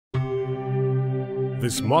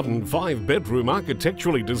This modern 5-bedroom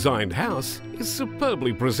architecturally designed house is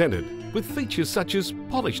superbly presented with features such as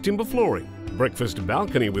polished timber flooring, breakfast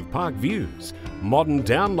balcony with park views, modern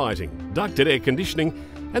downlighting, ducted air conditioning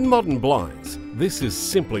and modern blinds. This is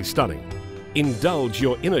simply stunning. Indulge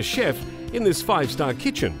your inner chef in this 5-star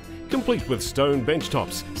kitchen, complete with stone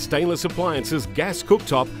benchtops, stainless appliances, gas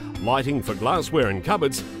cooktop, lighting for glassware and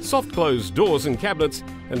cupboards, soft closed doors and cabinets,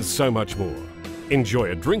 and so much more.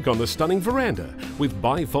 Enjoy a drink on the stunning veranda with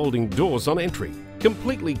bifolding doors on entry,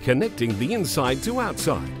 completely connecting the inside to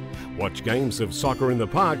outside. Watch games of soccer in the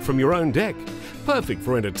park from your own deck. Perfect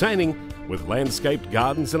for entertaining with landscaped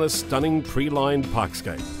gardens and a stunning tree-lined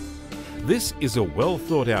parkscape. This is a well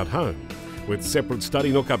thought out home with separate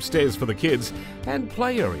study nook upstairs for the kids and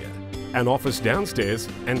play area, an office downstairs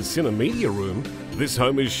and cinemedia room. This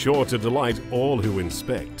home is sure to delight all who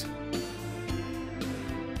inspect.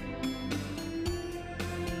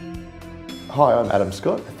 Hi, I'm Adam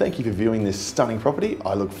Scott. Thank you for viewing this stunning property.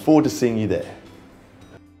 I look forward to seeing you there.